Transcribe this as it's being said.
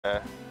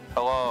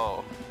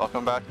Hello,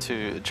 welcome back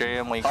to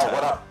JMLeague10. Oh,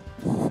 what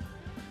up?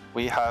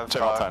 We have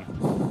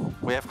JML10.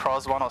 we have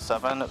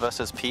cros107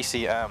 versus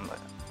PCM,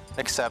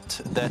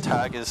 except their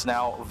tag is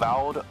now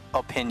Vowed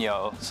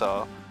Opinio,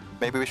 so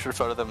maybe we should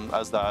refer to them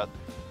as that.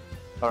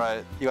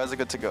 Alright, you guys are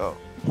good to go.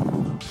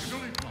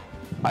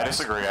 I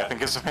disagree. I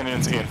think his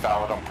opinion's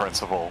invalid on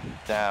principle.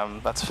 Damn,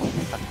 that's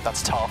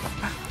tough.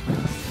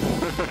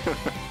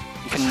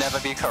 You can never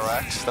be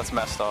correct. That's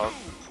messed up.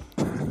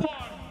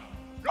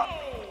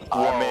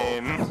 I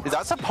mean, is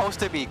that supposed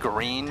to be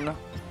green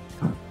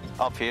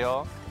up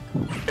here?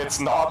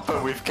 It's not,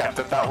 but we've kept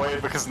it that way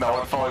because no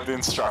one followed the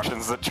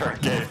instructions that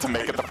Trent gave to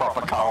make it the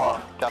proper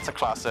color. That's a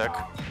classic.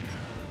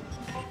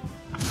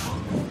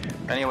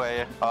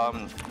 Anyway,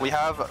 we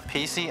have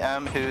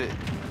PCM who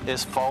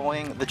is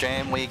following the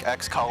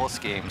JMLeague10 color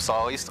scheme, so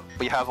at least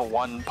we have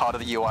one part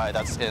of the UI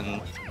that's in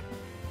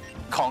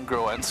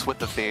congruence with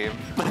the theme.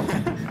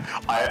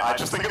 I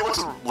just think it looks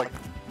like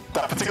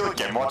that particular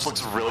Game Watch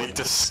looks really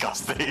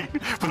disgusting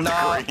with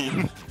the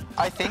green.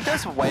 I think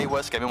there's way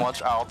worse Game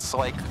Watch outs,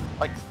 like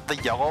the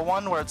yellow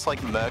one where it's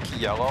like murky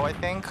yellow, I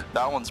think.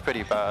 That one's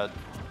pretty bad.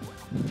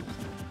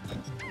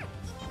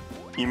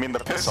 You mean the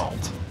piss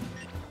alt?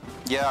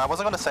 Yeah, I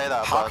wasn't gonna say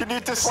that, How but can you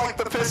dislike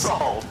the piss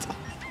alt?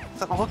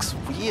 that looks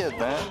weird,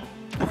 man.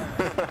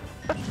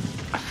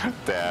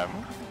 Damn.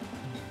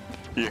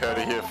 You heard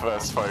it here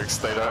first, folks.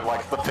 They don't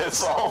like the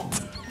piss alt.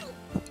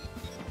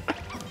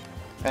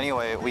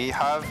 Anyway, we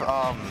have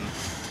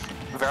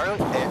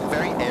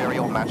very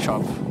aerial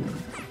matchup.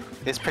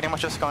 It's pretty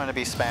much just going to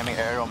be spamming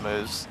aerial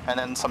moves and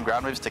then some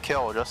ground moves to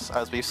kill, just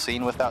as we've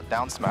seen with that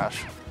down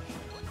smash.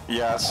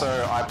 Yeah,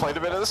 so I played a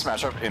bit of this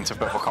matchup into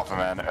Purple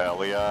Copperman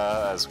earlier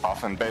as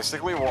buff, and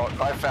basically what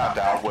I found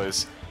out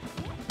was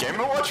Game &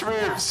 Watch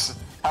moves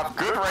have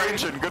good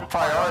range and good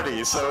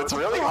priority, so it's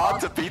really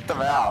hard to beat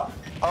them out.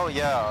 Oh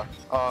yeah,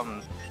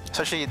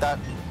 especially that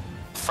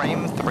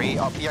frame 3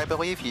 up here, I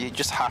believe, you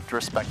just have to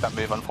respect that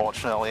move,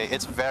 unfortunately.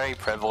 It's very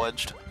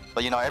privileged.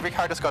 But you know, every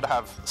character's got to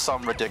have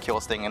some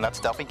ridiculous thing, and that's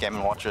definitely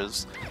Game &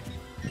 Watch's.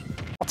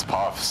 What's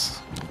Puffs?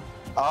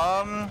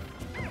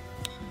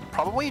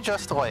 Probably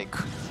just like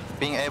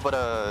being able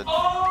to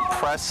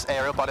press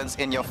aerial buttons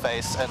in your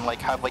face and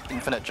like have like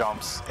infinite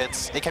jumps.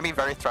 It can be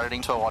very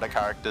threatening to a lot of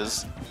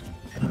characters.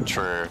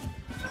 True.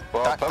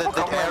 Well,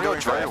 The aerial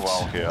doing very drift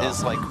well here.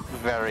 is like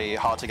very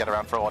hard to get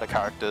around for a lot of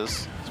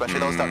characters, especially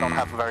those that don't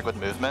have very good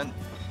movement.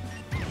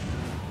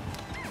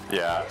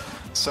 Yeah.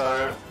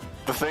 So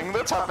the thing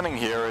that's happening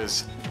here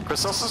is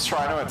Christos is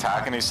trying to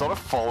attack, and he's sort of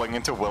falling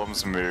into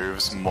Willem's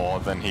moves more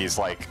than he's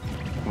like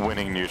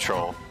winning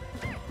neutral.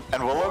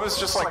 And Willem is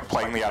just like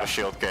playing the out of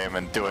shield game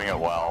and doing it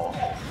well.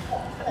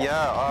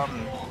 Yeah,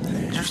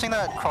 interesting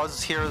that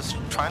Cros here is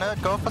trying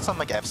to go for some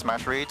like F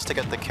smash reads to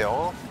get the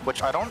kill,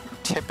 which I don't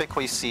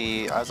typically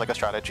see as like a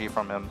strategy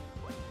from him.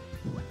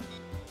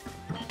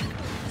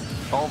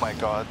 Oh my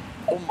god.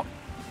 Oh my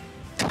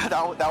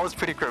that was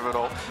pretty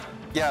criminal.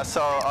 Yeah,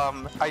 so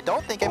I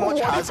don't think Game &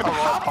 Watch has a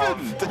lot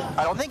of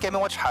I don't think Game &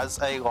 Watch has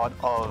a lot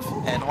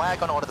of end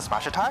lag on all of the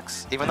smash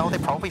attacks, even though they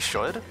probably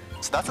should.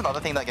 So that's another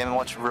thing that Game &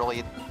 Watch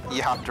really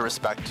you have to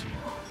respect.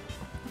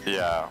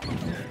 Yeah.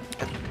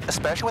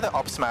 Especially with an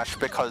up smash,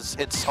 because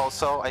it's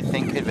also, I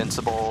think,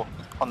 invincible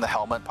on the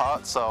helmet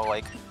part, so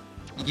like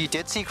you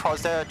did see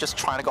Cros there just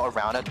trying to go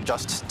around it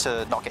just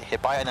to not get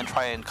hit by it and then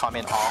try and come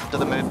in after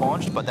the move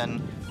launched, but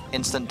then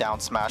instant down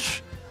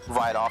smash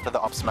right after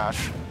the up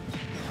smash.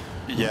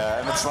 Yeah,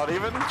 and it's not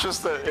even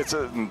just that it's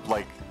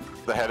like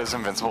the head is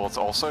invincible, it's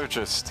also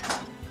just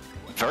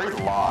very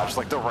large.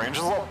 Like the range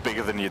is a lot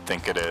bigger than you'd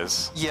think it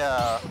is.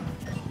 Yeah.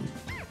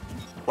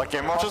 Like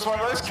Game Watch is one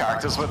of those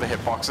characters where the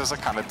hitboxes are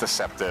kind of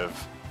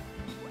deceptive.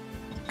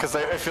 Because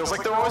it feels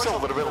like they're always a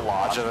little bit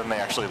larger than they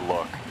actually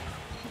look.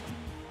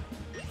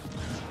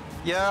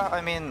 Yeah, I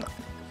mean,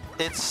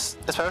 it's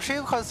especially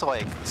because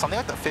like something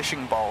like the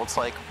fishing ball, it's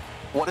like,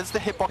 what is the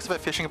hitbox of a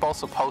fishing ball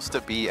supposed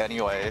to be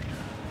anyway?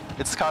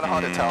 It's kind of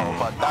hard to tell,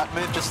 but that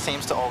move just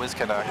seems to always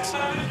connect.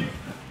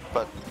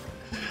 But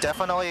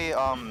definitely,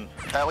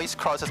 at least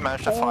Cros has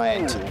managed to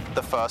find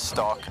the first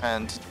stock,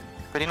 and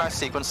pretty nice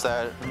sequence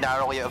there,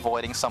 narrowly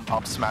avoiding some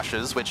up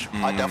smashes, which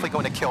are definitely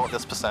going to kill at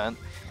this percent.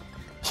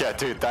 Yeah,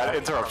 dude, that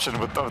interruption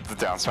with the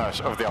down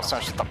smash, of the up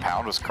smash with the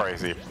pound was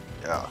crazy.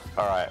 Yeah.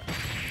 Alright.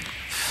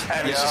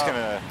 And he's just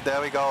gonna... There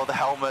we go, the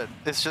helmet.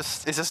 It's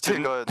just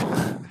too good.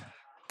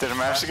 Didn't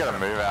manage to get a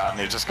move out, and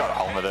he just got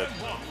helmeted.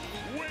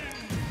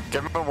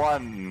 Game &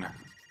 1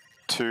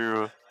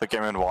 to the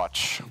Game &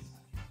 Watch.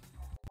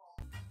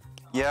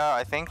 Yeah,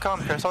 I think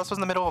Christos was in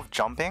the middle of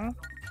jumping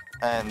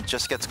and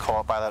just gets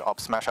caught by that up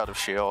smash out of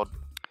shield.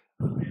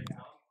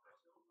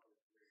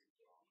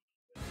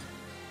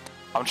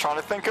 I'm trying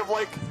to think of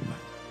like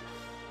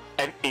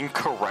an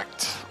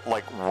incorrect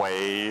like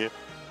way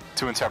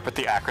to interpret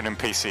the acronym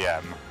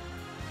PCM.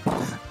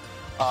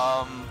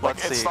 Like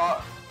Let's it's see.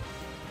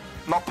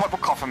 not Purple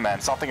Coffin Man,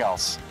 something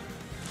else.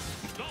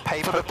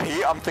 For the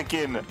P, I'm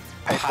thinking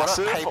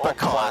passive or paper cut.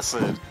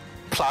 placid.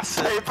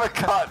 Placid. Paper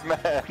cut,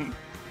 man.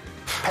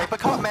 Paper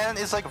Cut Man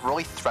is like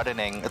really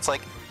threatening. It's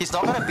like he's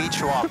not gonna beat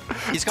you up.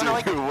 He's gonna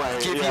like give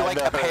you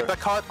like a paper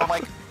cut on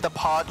like the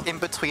part in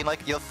between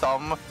like your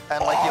thumb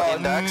and like your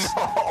index.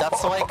 No.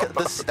 That's like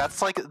this.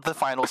 That's like the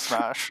final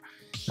smash.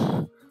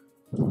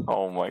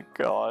 Oh my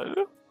god.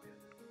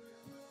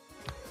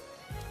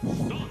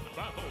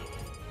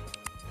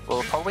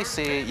 We'll probably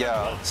see,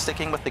 yeah,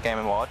 sticking with the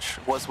Game & Watch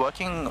was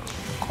working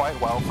quite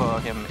well for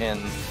him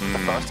in the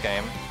first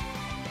game.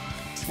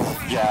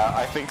 Yeah,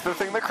 I think the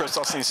thing that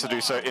Christos needs to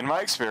do, so in my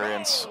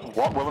experience,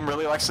 what Willem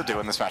really likes to do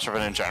in this matchup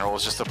and in general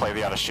is just to play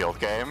the out of shield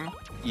game.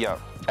 Yeah.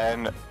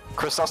 And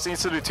Christos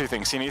needs to do two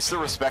things. He needs to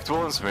respect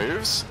Willem's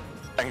moves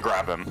and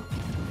grab him.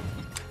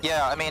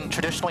 Yeah, I mean,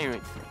 traditionally,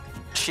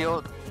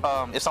 shield,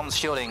 if someone's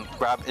shielding,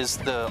 grab is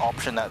the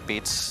option that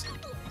beats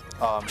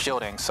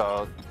shielding,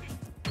 so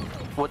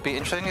would be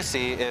interesting to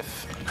see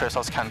if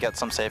Christos can get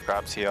some safe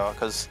grabs here,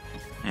 because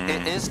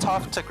it is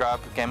tough to grab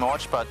Game &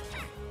 Watch, but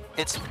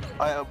it's,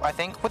 I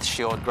think with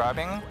shield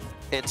grabbing,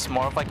 it's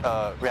more of like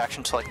a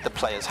reaction to like the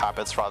player's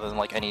habits rather than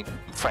like any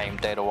frame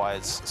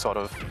data-wise sort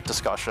of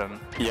discussion.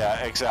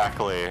 Yeah,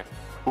 exactly.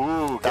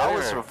 Ooh, that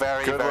was a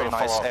very, very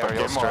nice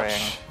aerial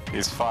string.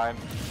 He's fine.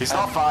 He's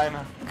not fine.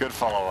 Good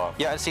follow-up.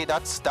 Yeah, see,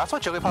 that's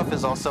what Jigglypuff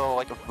is also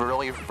like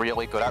really,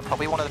 really good at.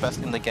 Probably one of the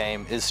best in the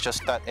game is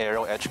just that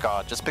aerial edge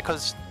guard, just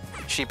because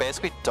she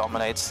basically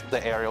dominates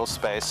the aerial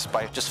space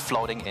by just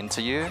floating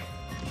into you.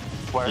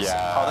 Whereas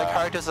other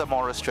characters are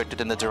more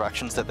restricted in the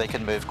directions that they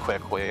can move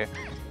quickly.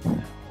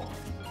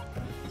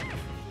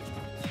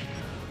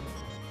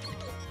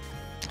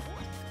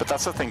 But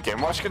that's the thing,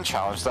 Game Watch can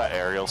challenge that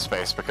aerial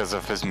space because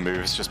of his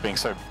moves just being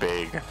so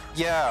big.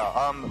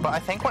 Yeah, but I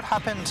think what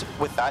happened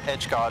with that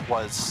edge guard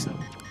was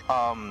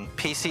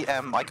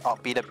PCM like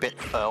upbeat a bit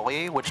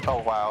early, which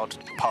allowed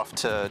Puff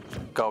to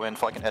go in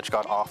for like an edge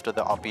guard after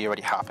the upbeat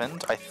already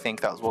happened. I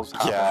think that was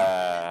what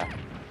happened.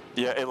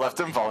 Yeah, it left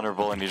him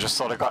vulnerable and he just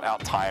sort of got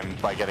out-timed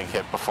by getting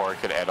hit before he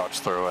could air dodge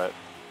through it.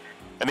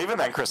 And even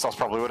then, Christos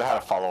probably would have had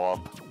a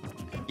follow-up.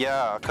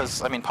 Yeah,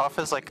 because I mean, Puff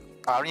is like,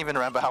 I don't even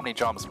remember how many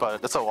jumps,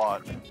 but it's a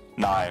lot.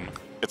 9.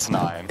 It's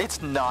 9.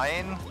 It's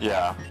 9?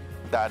 Yeah.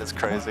 That is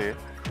crazy.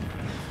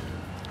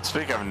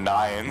 Speaking of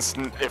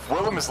 9s, if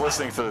Willem is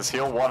listening to this,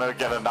 he'll want to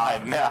get a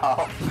 9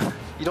 now.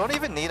 You don't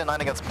even need a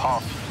 9 against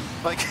Puff.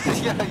 Like,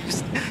 yeah,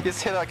 you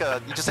just hit like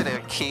you just hit a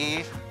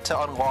key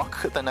to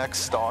unlock the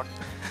next stock.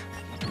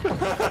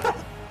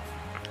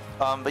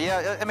 But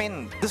yeah, I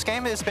mean, this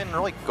game has been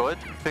really good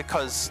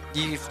because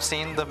you've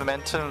seen the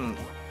momentum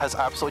has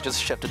absolutely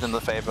just shifted in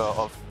the favor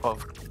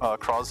of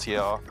Cros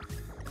here.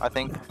 I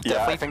think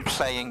definitely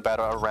playing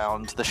better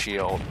around the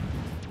shield.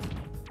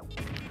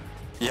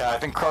 Yeah, I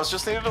think Cros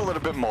just needed a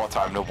little bit more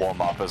time to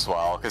warm up as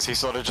well, because he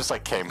sort of just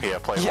like came here,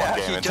 played one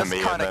game into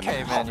me, and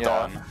then hopped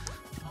on.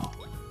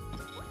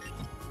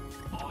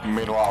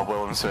 Meanwhile,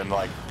 Willem's been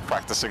like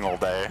practicing all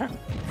day.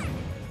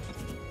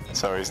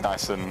 So he's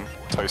nice and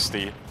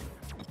toasty.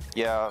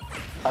 Yeah.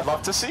 I'd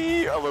love to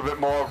see a little bit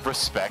more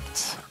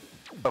respect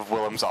of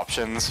Willem's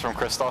options from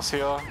Christos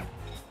here.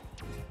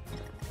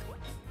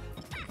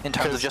 In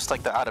terms of just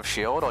like the out of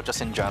shield or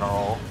just in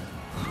general?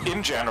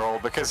 In general,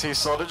 because he's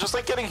sort of just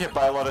like getting hit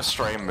by a lot of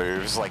stray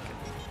moves, like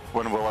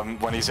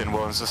when he's in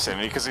Willem's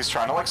vicinity, because he's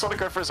trying to like sort of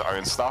go for his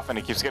own stuff and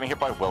he keeps getting hit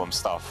by Willem's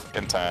stuff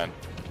in turn.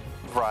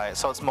 Right,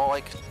 so it's more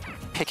like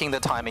picking the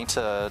timing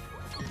to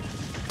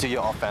do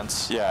your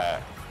offense.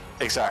 Yeah.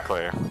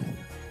 Exactly.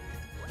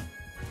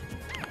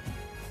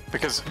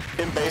 Because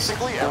in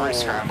basically every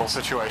scramble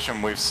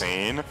situation we've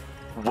seen,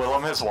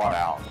 Willem has won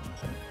out.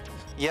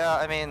 Yeah,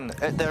 I mean,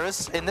 there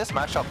is, in this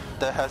matchup,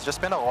 there has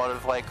just been a lot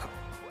of like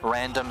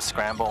random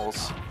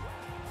scrambles.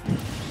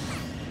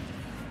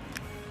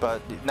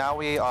 But now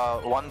we are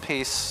one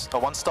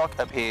stock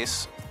a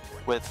piece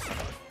with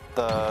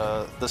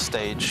the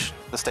stage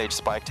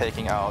spike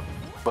taking out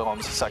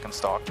Willem's second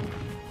stock.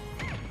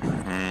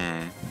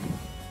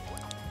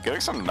 Getting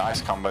some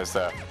nice combos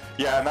there.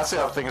 Yeah, and that's the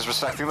other thing, is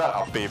respecting that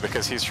up B,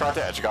 because he's tried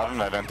to edge guard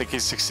and I don't think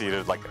he's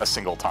succeeded like a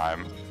single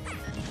time.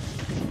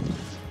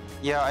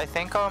 Yeah, I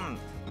think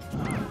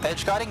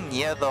edge guarding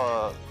near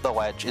the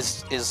ledge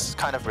is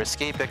kind of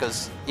risky,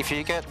 because if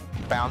you get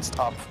bounced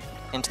up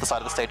into the side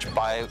of the stage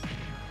by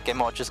Game &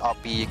 Watch's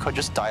up B, you could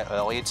just die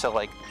early to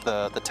like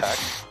the tech.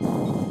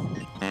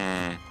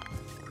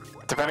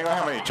 Depending on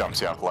how many jumps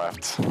you have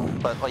left.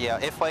 But yeah,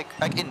 if like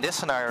in this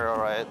scenario,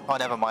 right? Oh,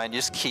 never mind. You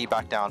just key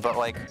back down. But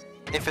like,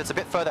 if it's a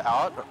bit further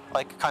out,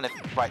 like kind of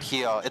right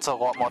here, it's a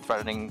lot more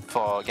threatening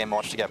for Game &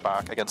 Watch to get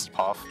back against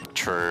Puff.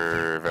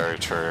 True, very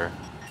true.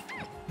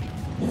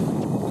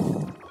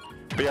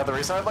 But yeah, the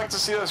reason I'd like to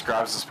see those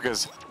grabs is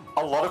because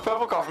a lot of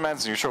Purple Coffin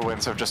Man's neutral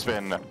wins have just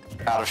been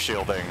out of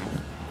shielding.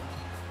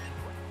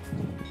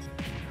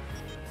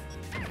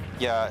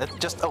 Yeah, it's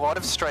just a lot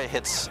of stray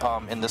hits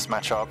in this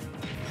matchup.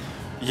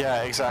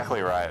 Yeah,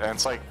 exactly right. And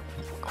it's like,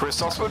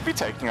 Christos would be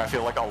taking, I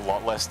feel like, a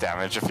lot less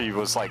damage if he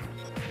was like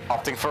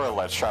opting for a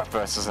ledge trap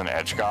versus an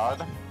edge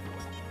guard.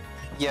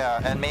 Yeah,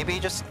 and maybe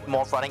just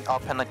more running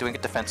up and like doing a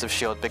defensive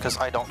shield, because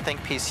I don't think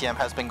PCM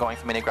has been going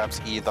for mini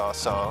grabs either,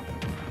 so...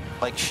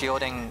 like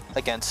shielding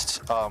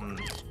against game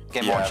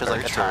Yeah, launches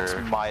like very attacks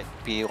true. might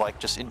be like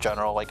just in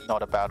general like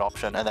not a bad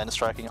option, and then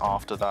striking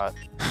after that.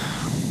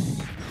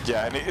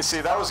 Yeah, and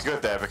see, that was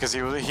good there because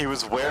he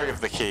was wary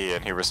of the key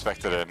and he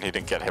respected it and he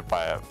didn't get hit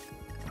by it.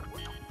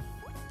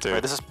 Dude.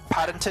 Right, this is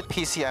patented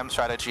PCM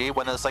strategy.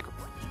 When it's like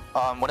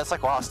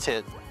last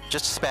hit,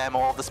 just spam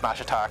all of the smash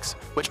attacks,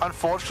 which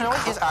unfortunately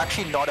is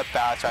actually not a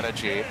bad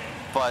strategy.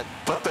 But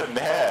the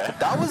nair.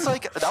 that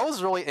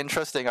was really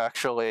interesting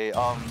actually,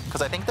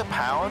 because I think the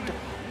pound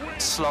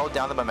slowed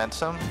down the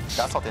momentum.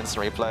 That's not the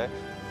instant replay.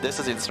 This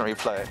is instant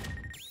replay.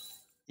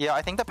 Yeah,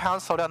 I think the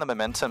pound slowed down the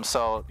momentum,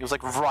 so he was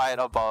like right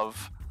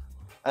above,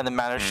 and then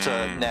managed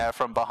to nair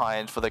from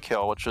behind for the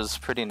kill, which was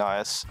pretty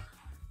nice.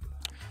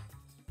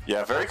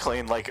 Yeah, very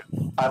clean. Like,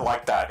 I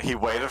like that. He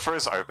waited for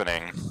his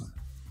opening,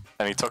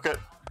 and he took it,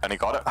 and he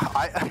got it.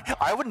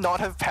 I would not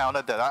have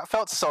pounded that. That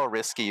felt so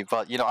risky,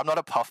 but you know, I'm not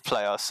a puff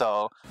player,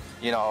 so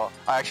you know,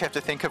 I actually have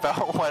to think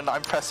about when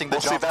I'm pressing the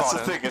jump that's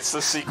button. the thing. It's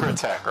the secret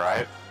tech,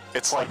 right?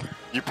 It's like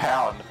you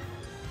pound,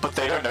 but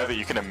they don't know that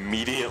you can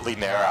immediately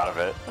nair out of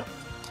it.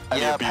 And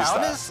Yeah, you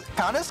abuse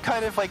pound is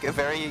kind of like a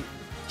very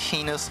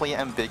heinously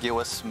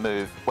ambiguous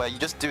move where you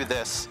just do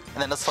this,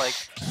 and then it's like,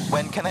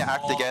 when can they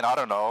act again? I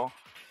don't know.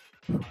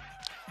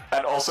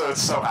 And also,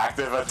 it's so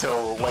active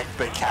until like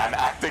they can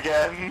act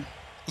again.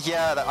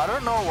 Yeah, I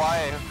don't know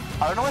why.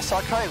 I don't know why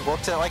Sakurai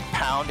looked at like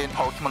pound in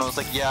Pokemon and was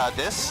like, yeah,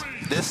 this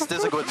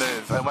is a good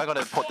move, and we're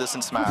gonna put this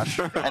in Smash,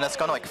 and it's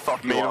gonna like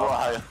fuck you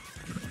up.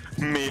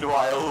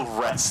 Meanwhile,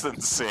 rest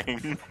and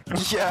sing.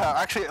 Yeah,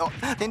 actually,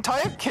 the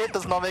entire kit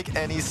does not make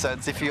any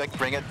sense if you like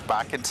bring it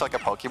back into like a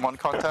Pokemon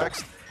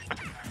context.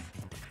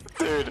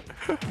 Dude,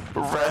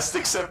 rest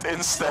except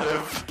instead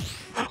of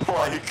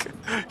like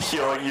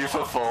healing you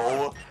for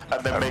full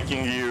and then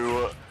making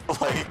you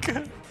like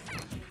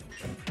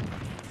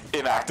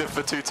inactive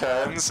for 2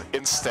 turns,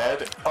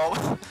 instead.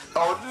 Oh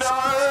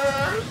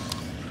no!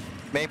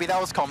 Maybe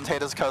that was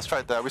commentator's curse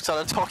right there. We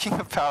started talking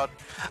about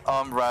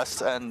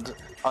rest, and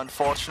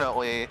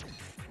unfortunately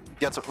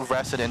gets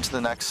rested into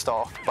the next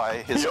stock by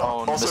his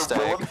own also,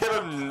 mistake.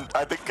 Willem hit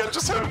I think I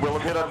just heard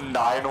Willem hit a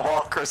 9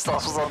 while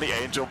Christos was on the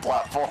Angel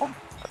platform.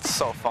 That's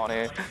so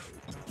funny.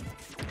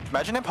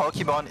 Imagine in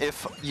Pokemon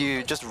if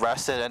you just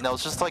rested and there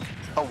was just like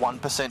a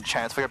 1%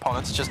 chance for your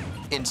opponents to just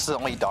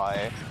instantly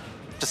die.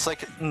 Just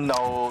like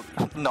no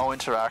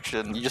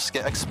interaction. You just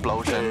get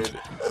explosion.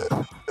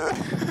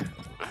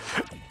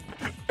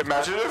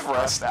 Imagine if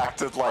rest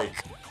acted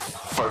like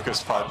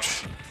Focus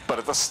Punch, but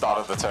at the start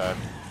of the turn.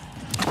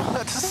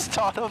 At the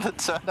start of the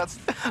turn, that's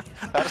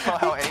not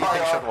how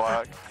anything should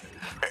work.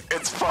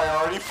 It's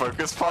priority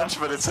Focus Punch,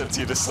 but it sends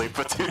you to sleep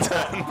for 2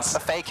 turns. A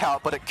fake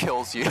out, but it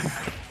kills you.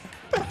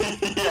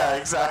 Yeah,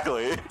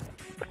 exactly.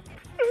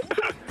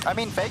 I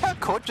mean, fake out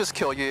could just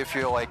kill you if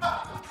you're like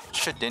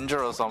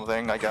Shedinja or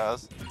something, I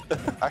guess.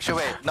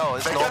 Actually, wait, no,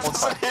 it's normal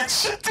type.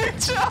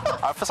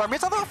 For some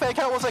reason, I thought fake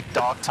out was like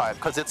dark type,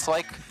 because it's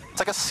like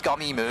a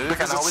scummy move,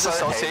 Because and I always it's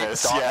so associate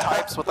heinous, dark yeah.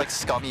 types with like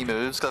scummy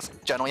moves, because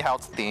that's generally how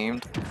it's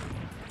themed.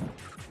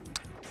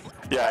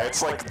 Yeah,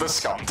 it's like the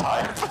scum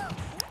type.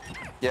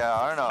 Yeah,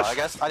 I don't know.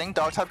 I think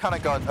dark type kind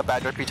of got a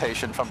bad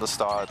reputation from the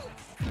start.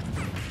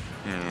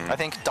 I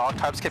think dark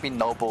types can be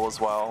noble as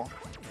well.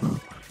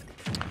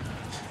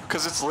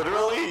 Because it's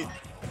literally,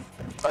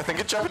 I think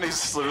in Japanese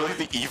it's literally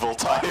the evil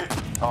type.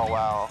 Oh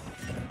wow.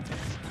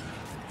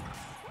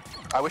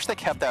 I wish they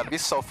kept that. It'd be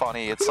so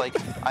funny. It's like,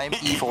 I'm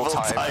evil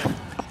type.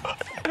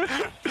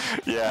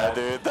 Yeah,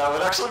 dude, that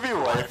would actually be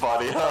way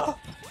funnier.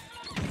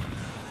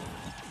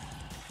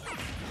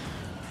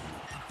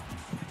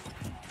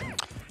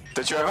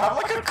 Did you ever have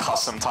like a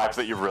custom type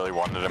that you really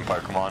wanted in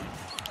Pokemon?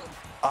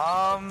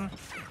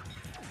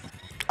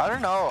 I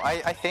don't know.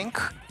 I think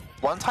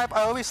one type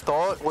I always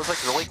thought was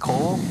like really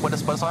cool, but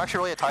it's not actually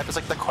really a type. It's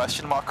like the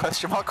question mark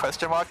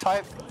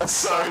type. That's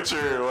so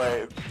true,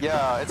 wait.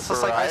 Yeah, it's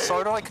just like I Right? saw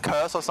it on like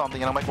Curse or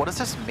something, and I'm like, what does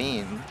this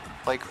mean?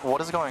 Like,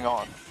 what is going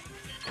on?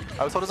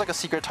 I thought it was like a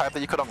secret type that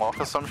you could unlock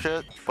or some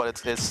shit,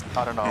 but it's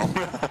I don't know.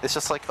 It's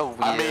just like a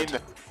weird I mean,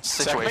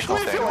 situational technically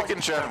I thing. feel like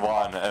in Gen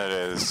 1 it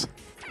is.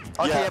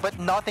 Okay, yeah. yeah, but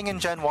nothing in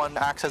Gen 1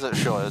 acts as it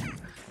should.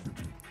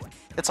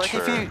 It's like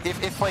True.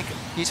 if like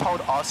you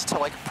told us to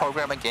like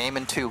program a game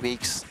in 2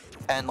 weeks,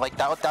 and like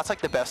that's like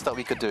the best that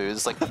we could do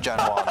is like Gen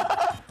 1.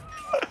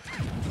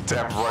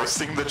 Damn,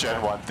 roasting the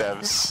Gen 1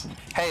 devs.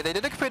 Hey, they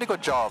did a pretty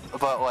good job,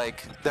 but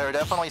like there are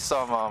definitely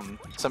some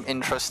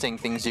interesting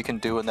things you can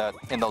do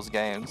in those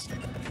games.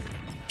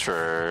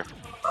 True.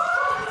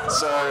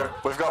 So,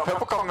 we've got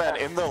Purple Combat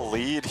in the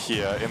lead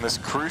here in this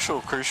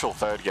crucial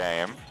third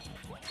game.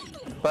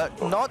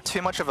 But not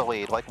too much of a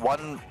lead. Like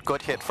one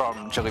good hit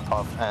from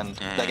Jigglypuff, and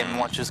the game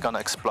watch is gonna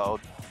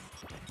explode.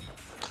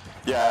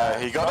 Yeah,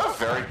 he got a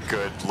very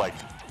good, like,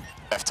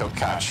 F-tilt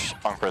catch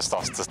on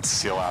Christos to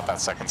seal out that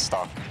second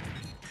stock.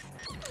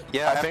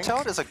 Yeah, I think-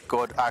 F-tilt is a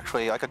good,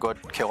 actually, like a good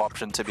kill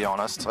option to be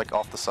honest, like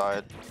off the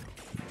side.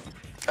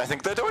 I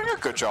think they're doing a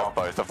good job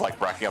both of, like,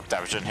 racking up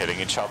damage and hitting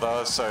each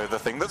other, so the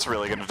thing that's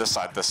really going to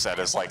decide this set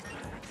is, like,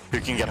 who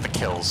can get the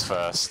kills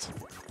first.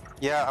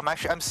 Yeah,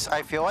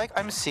 I feel like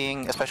I'm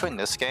seeing, especially in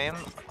this game,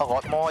 a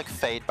lot more like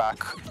fade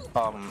back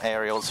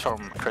aerials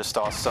from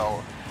Christos.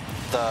 So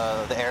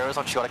the aerials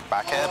on Chaotic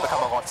back air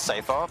become a lot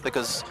safer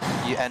because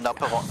you end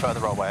up a lot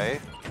further away.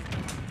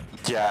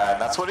 Yeah,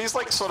 and that's what he's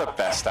like sort of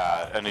best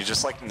at, and he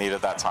just like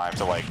needed that time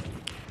to like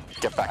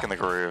get back in the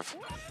groove.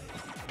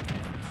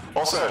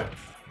 Also,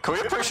 can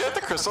we appreciate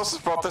that Christos has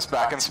brought this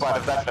back in spite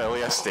of that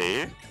early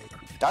SD?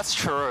 That's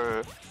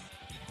true.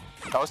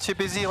 I was too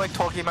busy like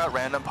talking about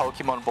random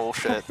Pokemon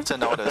bullshit to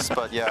notice,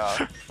 but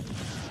yeah.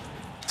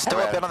 Still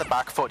a bit on the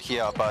back foot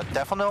here, but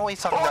definitely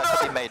something that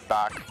could be made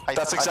back.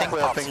 That's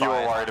exactly the thing you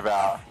were worried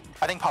about.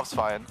 I think Puff's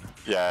fine.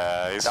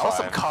 Yeah, he's fine.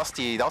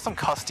 That was some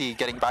custy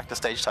getting back to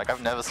stage tech.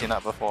 I've never seen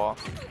that before.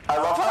 I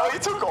love how he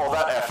took all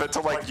that effort to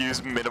like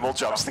use minimal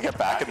jumps to get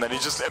back, and then he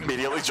just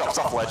immediately jumps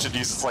off ledge and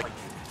uses like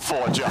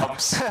 4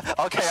 jumps.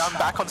 Okay, I'm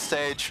back on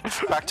stage.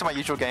 Back to my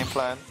usual game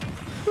plan.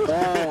 Ooh,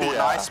 yeah.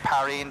 Nice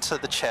parry into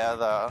the chair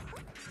there.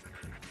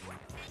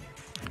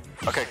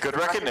 Okay, good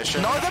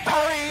recognition. No, the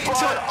parry into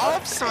an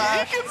up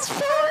smash!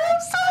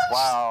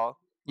 Wow,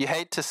 you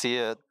hate to see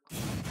it.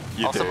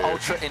 You on do. Some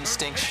Ultra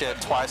Instinct shit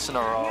twice in a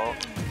row.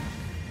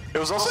 It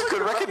was also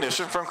good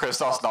recognition from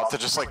Christos not to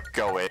just like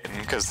go in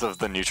because of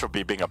the neutral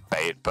B being a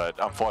bait, but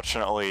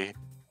unfortunately,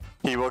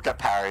 he will get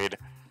parried.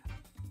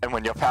 And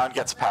when your pound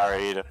gets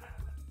parried,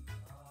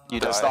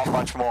 there's not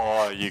much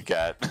more you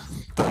get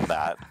than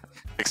that,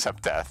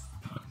 except death.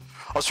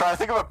 I was trying to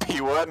think of a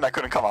P word and I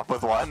couldn't come up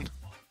with one.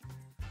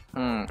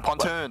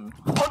 Pontoon.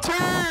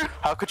 Pontoon!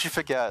 How could you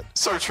forget?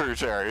 So true,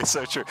 Jerry.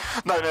 So true.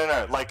 No.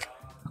 Like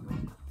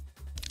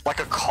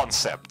a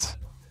concept.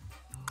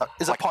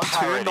 Is like a pontoon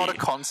parody. not a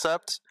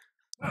concept?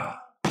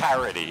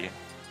 Parody.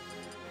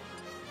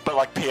 But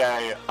like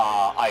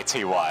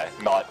P-A-R-I-T-Y,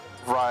 not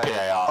right.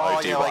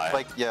 P-A-R-O-D-Y.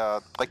 Oh yeah,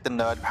 like the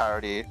nerd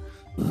parody.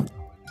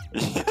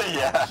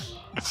 Yeah.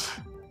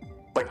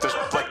 Like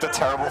the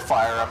terrible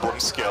Fire Emblem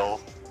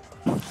skill.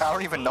 I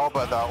don't even know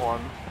about that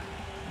one.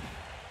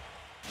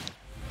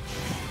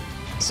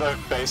 So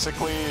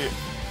basically,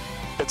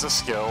 it's a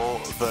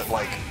skill that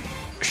like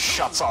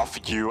shuts off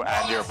you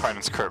and your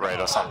opponent's crit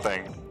rate or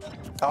something.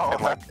 Oh,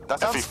 in, like,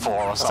 that sounds FE4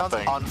 or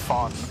something. That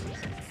sounds unfun.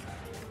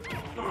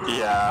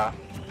 Yeah.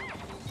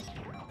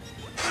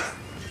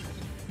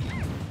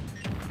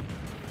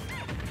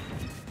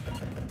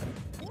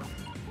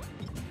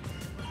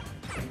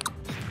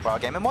 Wow,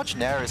 Game & Watch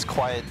Nair is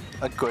quite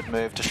a good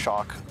move to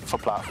shock for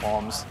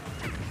platforms.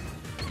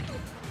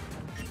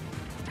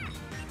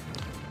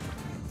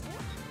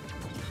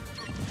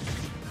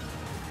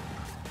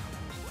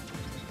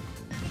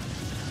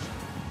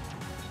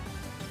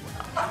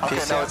 Okay,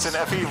 PCM? no, it's an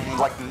FE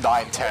like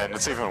 9-10,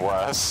 it's even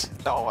worse.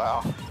 Oh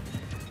wow.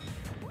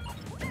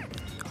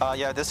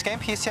 Yeah, this game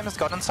PCM has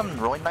gotten some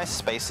really nice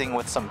spacing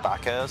with some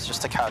back airs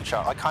just to catch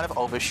up. Like kind of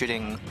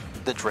overshooting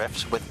the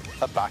drift with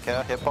a back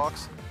air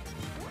hitbox.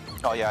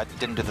 Oh yeah, I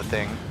didn't do the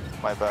thing.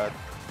 My bad.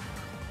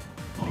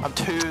 I'm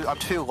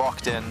too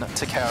locked in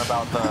to care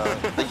about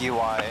the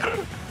UI.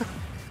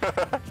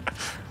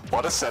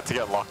 What a set to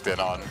get locked in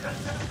on.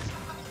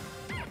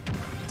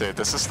 Dude,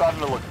 this is starting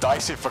to look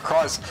dicey for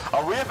Cros.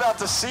 Are we about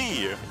to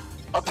see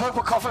a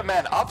Purple Coffin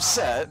Man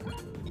upset?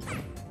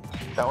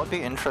 That would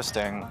be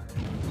interesting.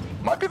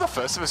 Might be the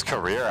first of his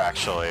career,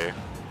 actually.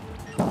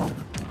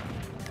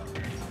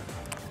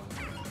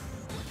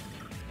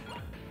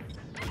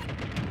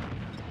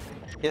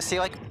 Yeah, see,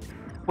 like,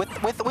 with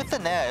the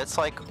Nair, it's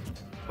like,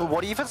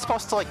 what are you even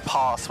supposed to, like,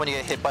 pass when you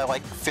get hit by,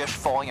 like, fish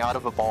falling out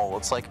of a bowl?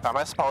 It's like, am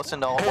I supposed to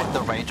know what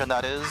the range on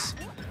that is?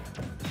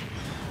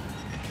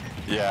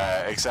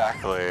 Yeah,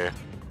 exactly.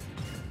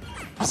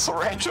 What's the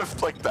range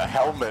of, like, the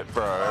helmet,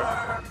 bro?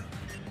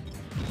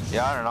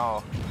 Yeah, I don't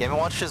know. Game &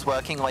 Watch is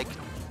working, like,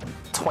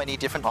 20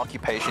 different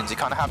occupations. You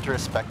kind of have to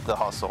respect the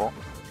hustle.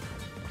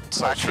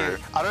 So actually, true.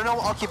 I don't know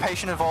what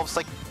occupation involves,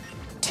 like,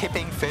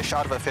 tipping fish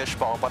out of a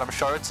fishbowl, but I'm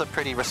sure it's a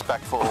pretty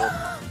respectful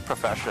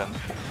profession.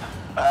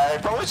 He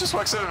probably just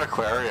works at an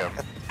aquarium.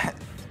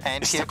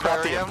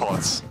 Anti-aquarium?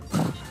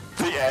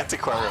 The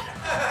antiquarium.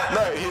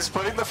 No, he's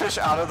putting the fish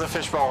out of the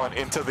fishbowl and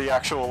into the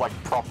actual, like,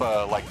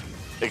 proper, like,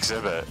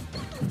 exhibit.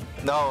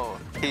 No,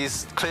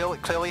 he's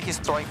clearly he's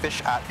throwing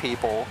fish at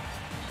people.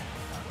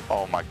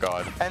 Oh my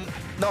god. And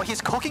no,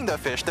 he's cooking the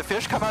fish. The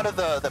fish come out of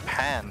the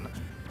pan.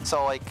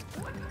 So like,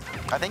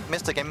 I think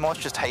Mr. Game & Watch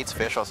just hates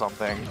fish or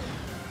something.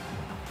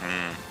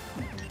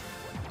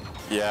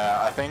 Yeah,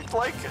 I think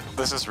like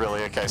this is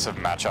really a case of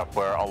matchup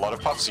where a lot of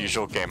Puff's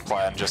usual game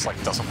plan just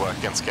like doesn't work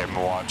against Game &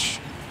 Watch.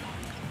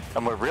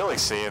 And we're really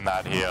seeing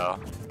that here.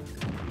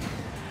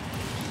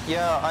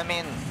 Yeah, I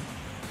mean,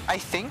 I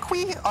think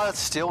we are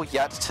still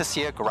yet to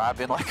see a grab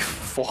in like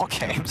 4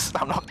 games.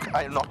 I'm not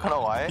gonna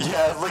lie.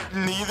 Yeah, like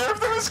neither of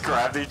them has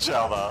grabbed each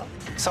other.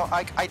 So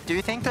I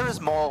do think there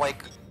is more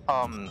like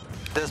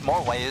there's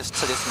more layers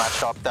to this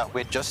matchup that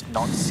we're just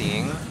not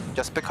seeing,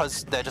 just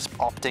because they're just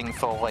opting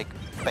for like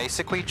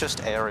basically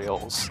just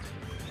aerials.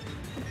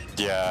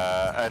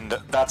 Yeah, and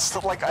that's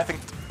like I think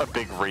a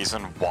big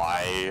reason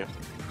why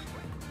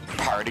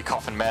Parody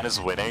Coffin Man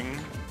is winning,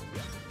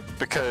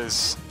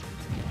 because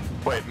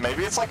Wait,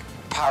 maybe it's like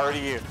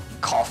parody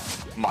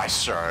Cough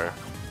Maestro.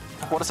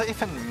 What does that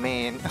even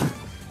mean?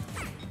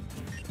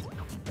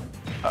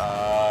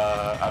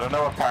 I don't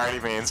know what parody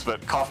means,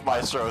 but Cough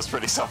Maestro is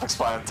pretty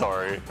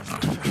self-explanatory.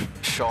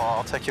 Sure,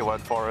 I'll take your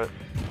word for it.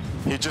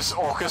 He just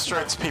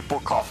orchestrates people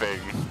coughing.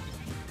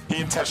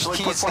 He intentionally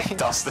puts like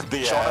dust in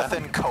the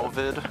Jonathan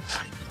COVID.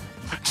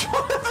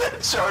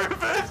 Jonathan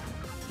COVID?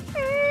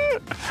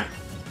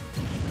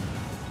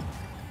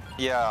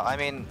 Yeah, I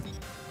mean,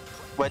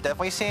 we're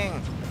definitely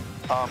seeing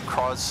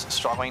Cros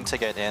struggling to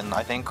get in.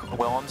 I think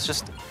Willem's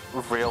just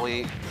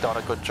really done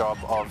a good job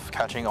of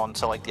catching on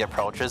to like the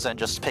approaches and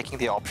just picking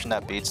the option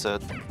that beats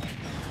it.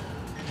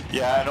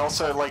 Yeah, and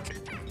also like,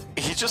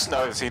 he just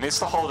knows he needs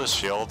to hold his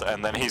shield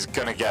and then he's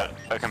gonna get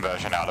a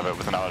conversion out of it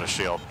with another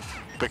shield.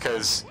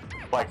 Because,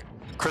 like,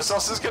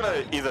 Chrysos is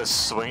gonna either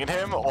swing at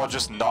him or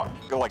just not,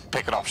 like,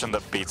 pick an option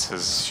that beats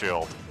his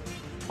shield.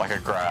 Like a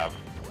grab.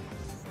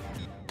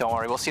 Don't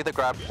worry, we'll see the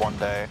grab one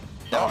day.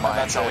 No, Never mind,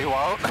 that's no, it. we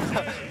won't.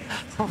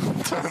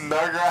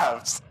 No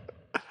grabs.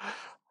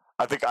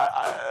 I think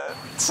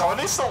someone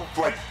needs to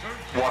like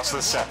watch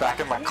the setback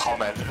and like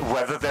comment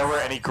whether there were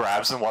any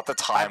grabs and what the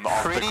time of the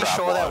grab was. Pretty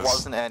sure there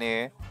wasn't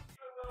any.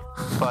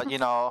 But you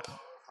know,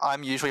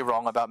 I'm usually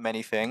wrong about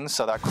many things,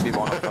 so that could be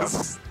one of them.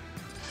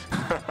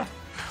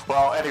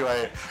 Well,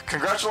 anyway,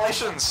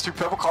 congratulations to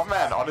Purple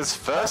Coffman on his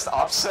first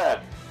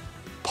upset,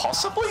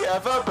 possibly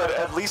ever, but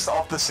at least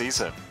of the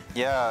season.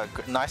 Yeah,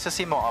 nice to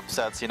see more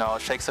upsets, you know,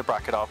 shakes the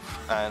bracket up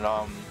and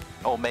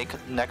it'll make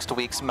next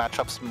week's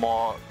matchups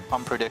more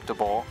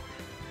unpredictable.